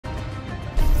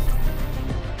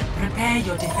Prepare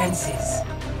your defenses.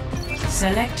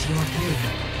 Select your hero.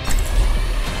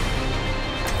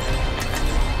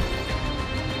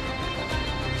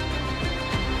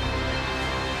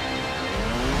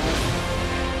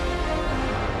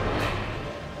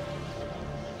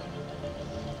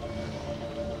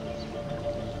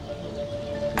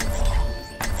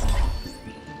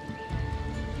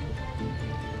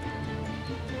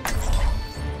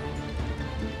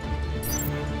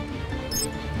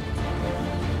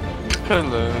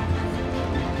 Hello.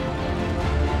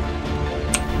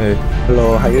 Hey.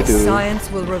 Hello, how you doing?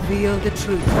 Science will reveal the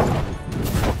truth.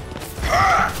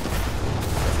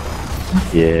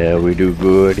 Yeah, we do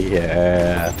good,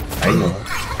 yeah. I know.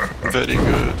 Very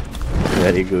good.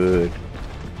 Very good.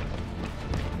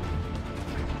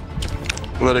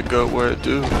 Let it go where it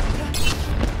do.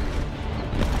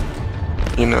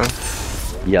 You know?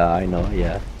 Yeah, I know,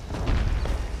 yeah.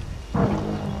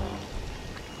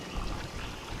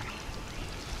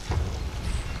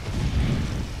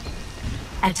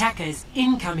 Attackers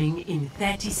incoming in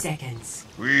 30 seconds.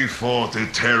 We fought a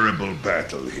terrible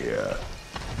battle here.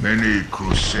 Many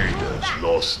crusaders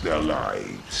lost their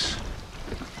lives.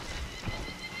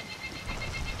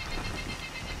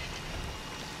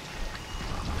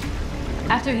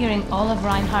 After hearing all of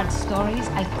Reinhardt's stories,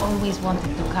 I've always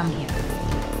wanted to come here.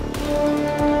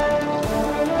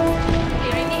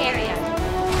 We're in the area.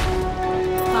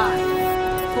 5,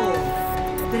 4,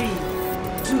 3,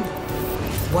 2,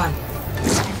 1.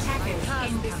 Attackers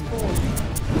incoming.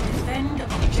 Defend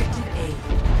objective A.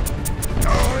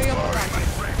 Hurry up, my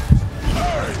friend. I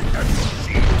am your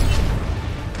shield.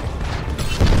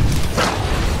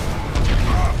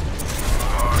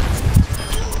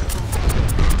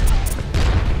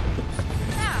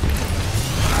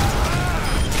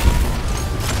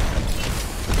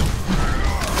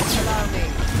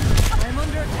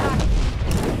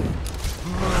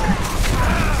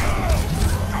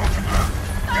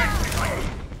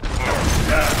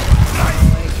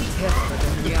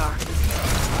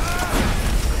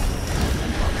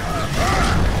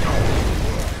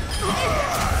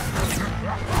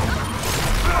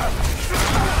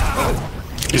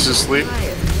 He's asleep.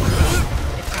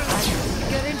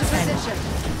 Get into position.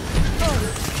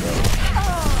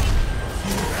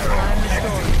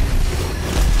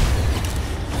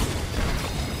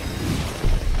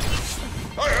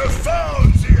 I have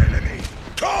found the enemy!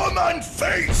 Come and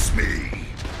face me!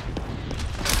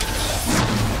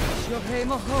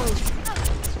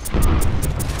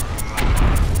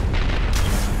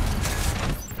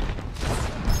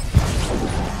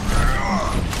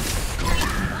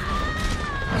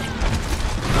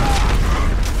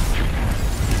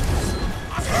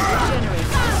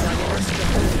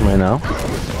 Right now?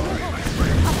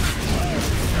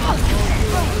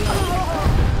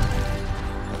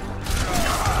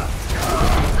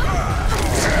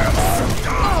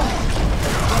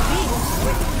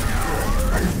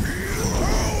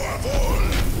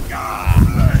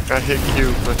 I hit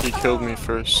Q, but he killed me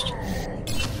first.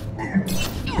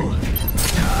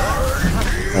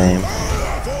 Same.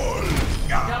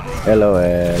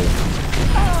 LOL.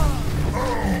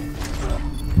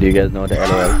 Do you guys know the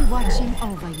LOL? Watching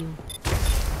over you.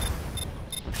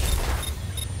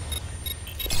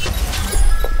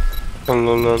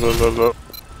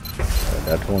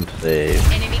 That won't save.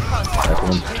 That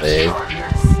won't save.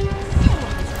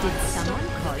 Did someone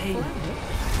call you?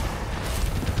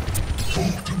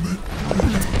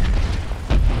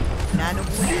 Nano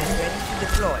Blue is ready to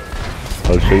deploy.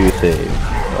 I'll show you save.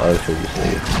 I'll show you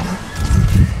save.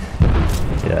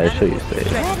 Yeah, I show you save.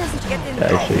 Yeah,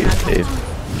 I show you save.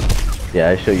 Yeah,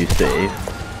 I show you save.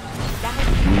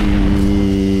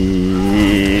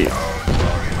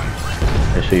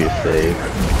 I show you save.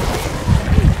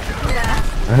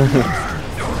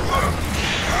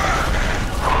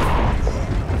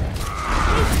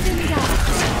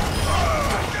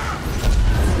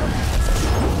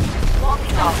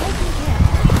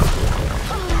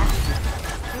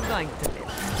 You're going to live.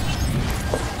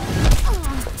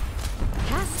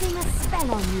 Casting a spell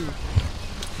on you.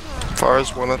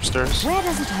 Far's one upstairs. Where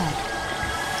does it hurt?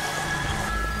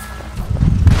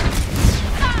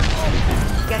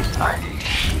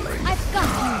 I've got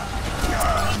you.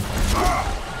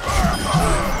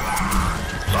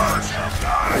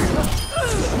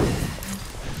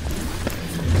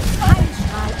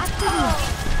 I'll activate.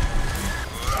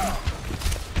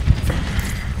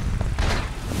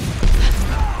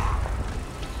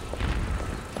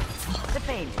 The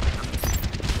pain.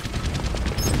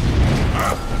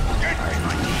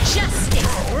 Justice.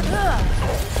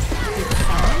 Did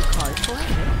someone call for it?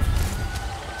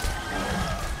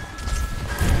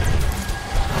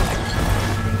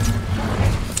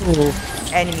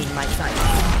 Enemy in my sight.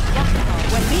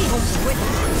 When we hope to win.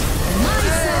 My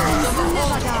sons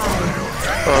never die.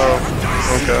 Oh,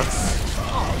 okay.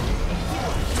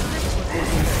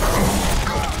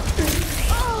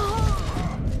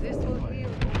 This will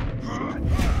heal.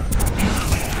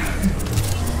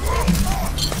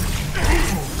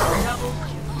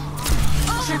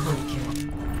 Triple kill.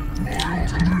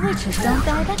 Witches don't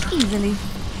die that easily.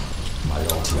 My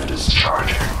ultimate is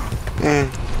charging.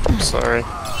 Sorry.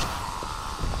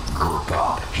 Group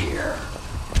up here.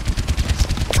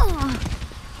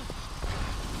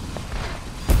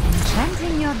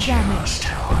 Enchanting your damage. Just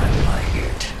how I like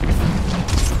it.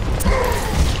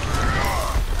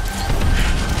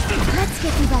 Let's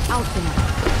get you that outfit.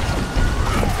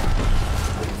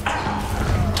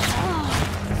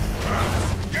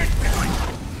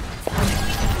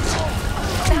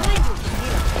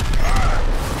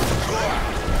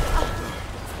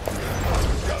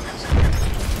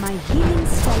 My healing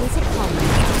spell is upon me.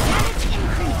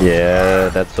 Yeah,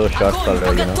 that's so short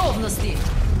color, you know.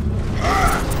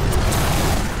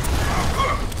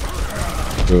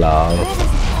 Loud.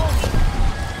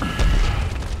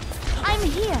 I'm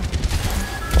here.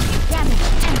 Damage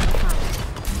amplified.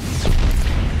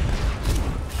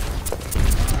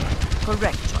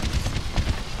 Correct choice.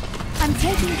 I'm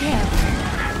taking care of you.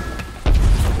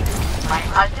 My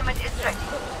ultimate is ready.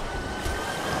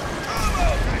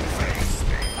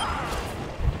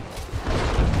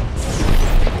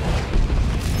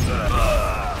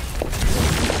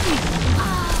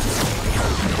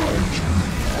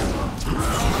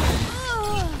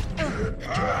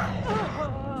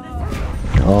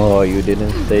 Oh, you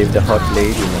didn't save the hot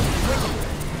lady, man.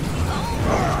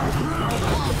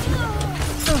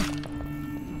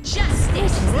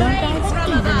 Justice don't die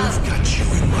that easily. Got you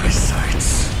in my sights.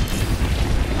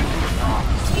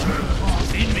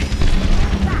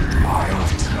 My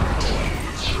ultimate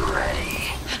is ready.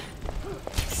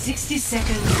 60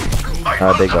 seconds.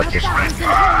 Ah, they got this.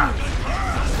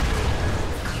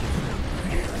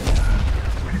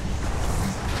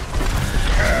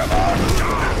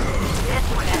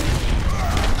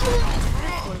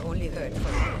 Will only hurt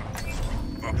for you.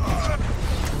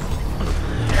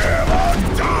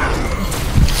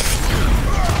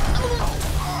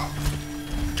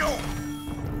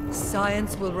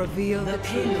 Science will reveal The the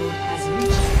truth. payload has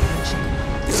reached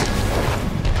the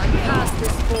I'm past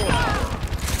this fort.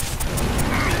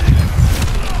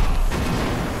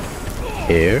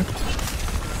 Here?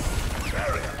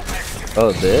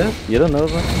 Oh, this? You don't know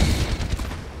that?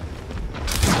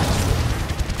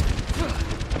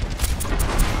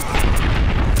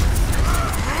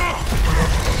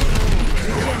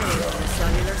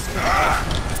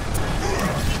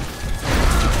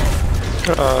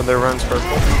 Their run's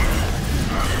purple.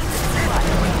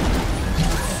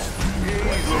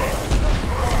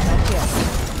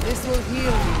 This will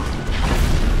heal you.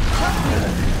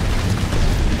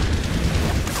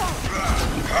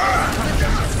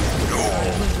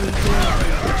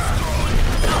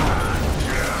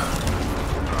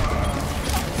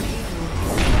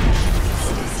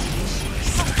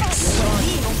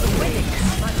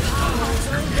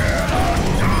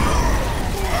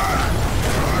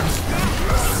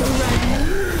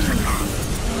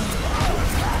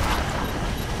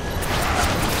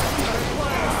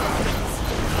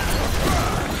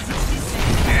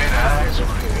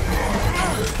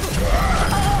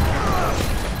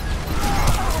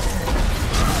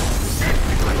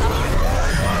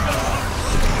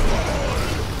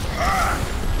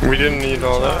 We didn't need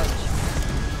all that.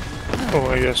 Oh,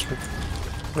 I guess we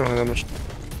don't have that much.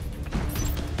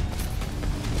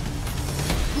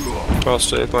 I'll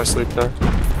save my sleep there.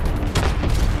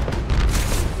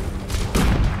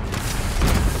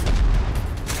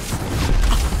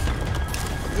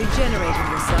 Regenerating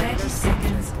your 30 cellular.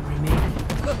 seconds remaining.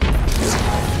 The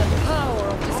power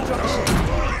of destruction.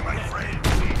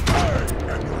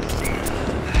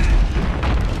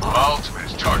 Ultimate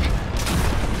is charging.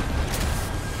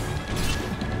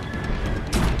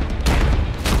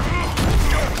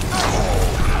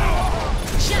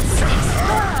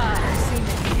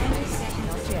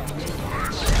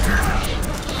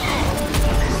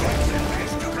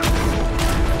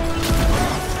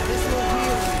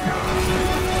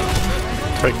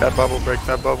 Break that bubble, break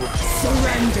that bubble.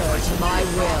 Surrender to my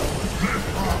will.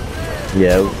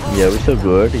 Yeah, we're so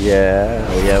good. Yeah,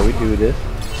 oh yeah, we do this.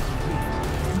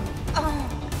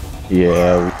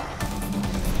 Yeah,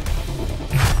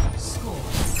 Score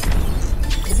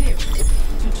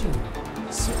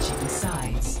 0-2. Switching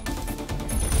sides.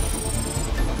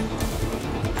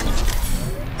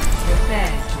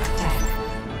 Prepare to attack.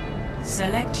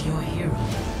 Select your hero.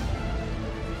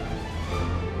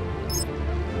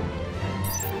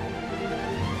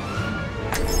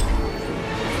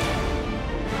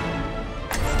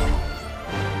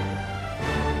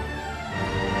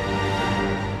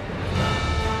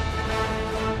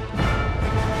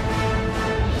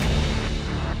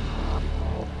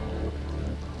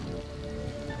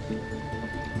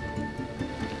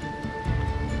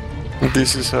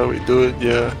 This is how we do it,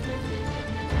 yeah.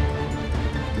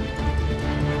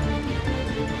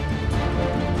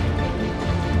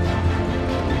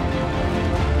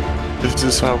 This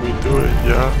is how we do it,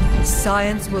 yeah.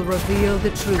 Science will reveal the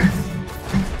truth.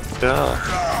 Yeah.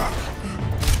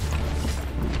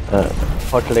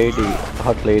 Hot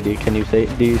lady, can you say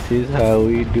this is how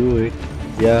we do it?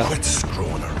 Yeah. Quit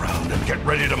screwing around and get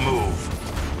ready to move.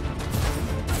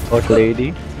 Hot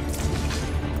lady.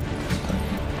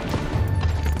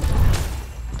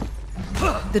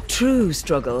 The true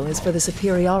struggle is for the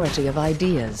superiority of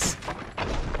ideas.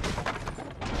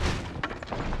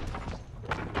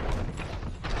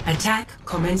 Attack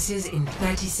commences in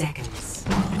 30 seconds.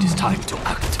 It is time to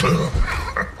act.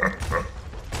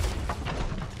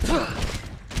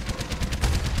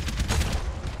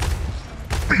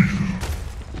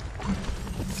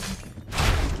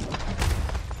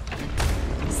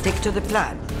 Stick to the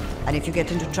plan, and if you get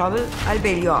into trouble, I'll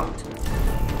bail you out.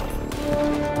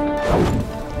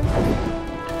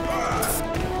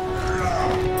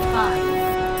 Five,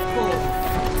 4,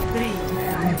 3,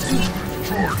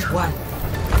 2, 1.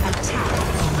 Attack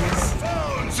commences.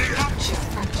 Capture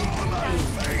objective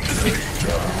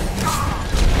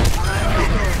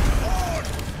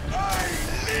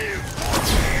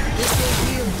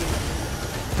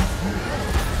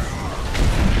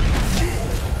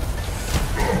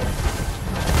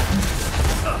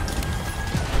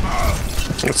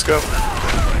Let's go.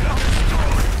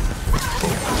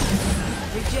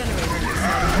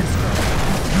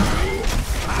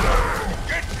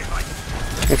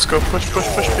 Let's go, push,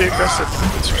 be aggressive.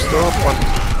 It's still up one.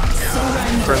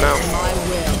 For now.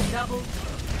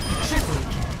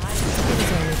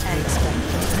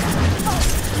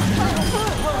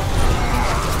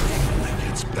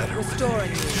 It's better.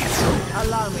 Restoring you.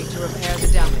 Allow me to repair the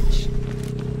damage.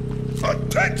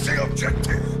 Attack the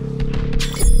objective!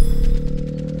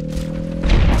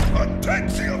 Attack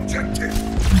the objective!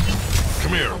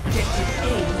 Come here. Objective A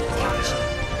captured.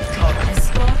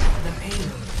 Escort the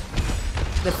payload.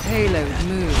 The payload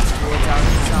moves towards our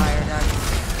desired outcome.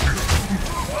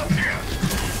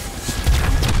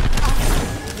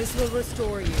 This will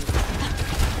restore you.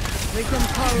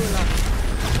 Recompola.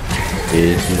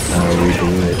 This is how we do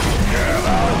it.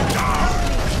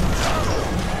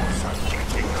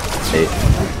 Nate,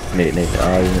 you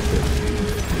missed it.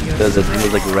 It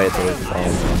was like right there.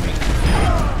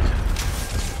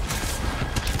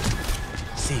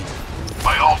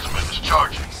 My ultimate is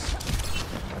charging.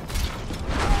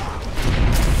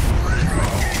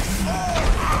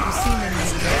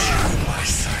 My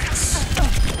sights.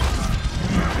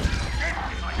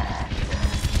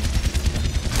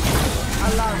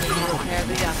 Allow me to repair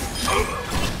the damage.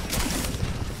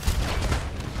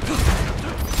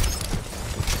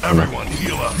 Everyone,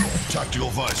 heal up. Tactical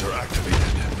visor activated.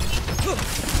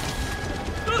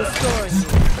 Restoring you.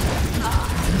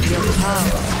 Your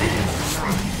power.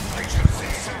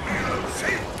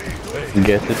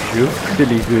 Get the juke,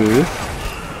 really good.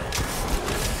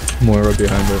 Moira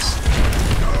behind us.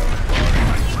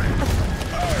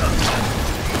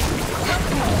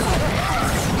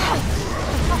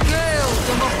 Gale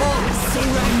from above.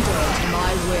 Surrender to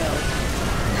my will.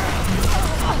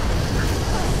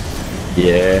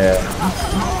 Yeah.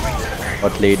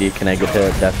 Hot lady, can I get her?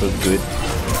 That was good.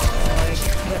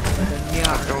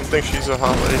 I don't think she's a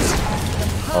hot lady.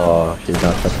 Oh, she's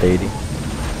not hot lady.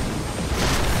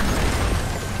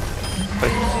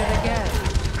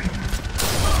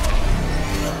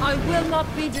 I will not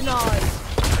be denied.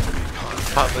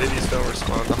 Hot ladies don't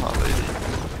respond to hot lady.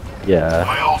 Yeah,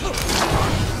 My ultimate.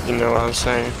 You know what I'm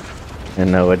saying? I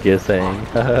know what you're saying.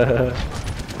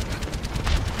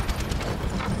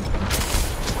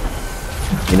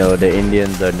 You know, the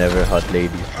Indians are never hot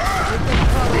ladies.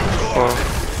 Well,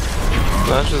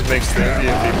 that just makes the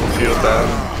Indian people feel bad.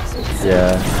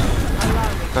 Yeah,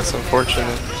 That's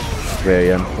unfortunate. very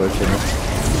unfortunate.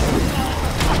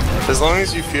 As long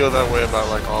as you feel that way about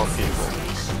like all people.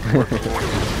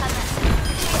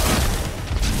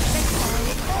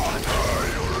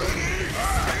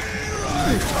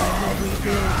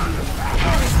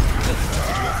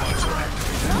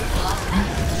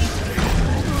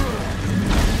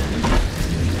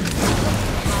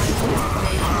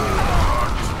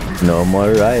 No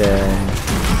more Ryan.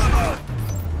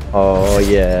 Oh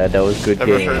yeah, that was good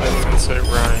Never game. heard anyone say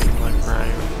Ryan like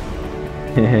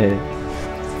Ryan.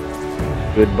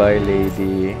 Goodbye,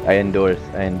 lady. I endorse,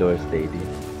 lady.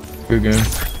 Good game.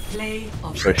 play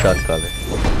of For shot caller.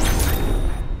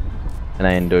 And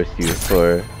I endorse you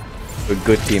for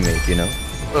good teammate, you know?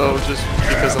 Oh, just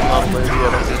because I'm not a lady, I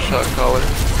don't get shot caller.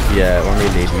 Yeah, only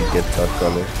ladies get shot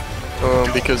caller.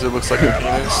 Because it looks like a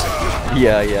penis.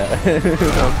 Yeah, yeah.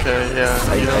 Okay, yeah.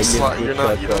 I You don't give slot. good You're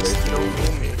not. shot You callers. don't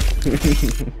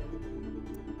fool me.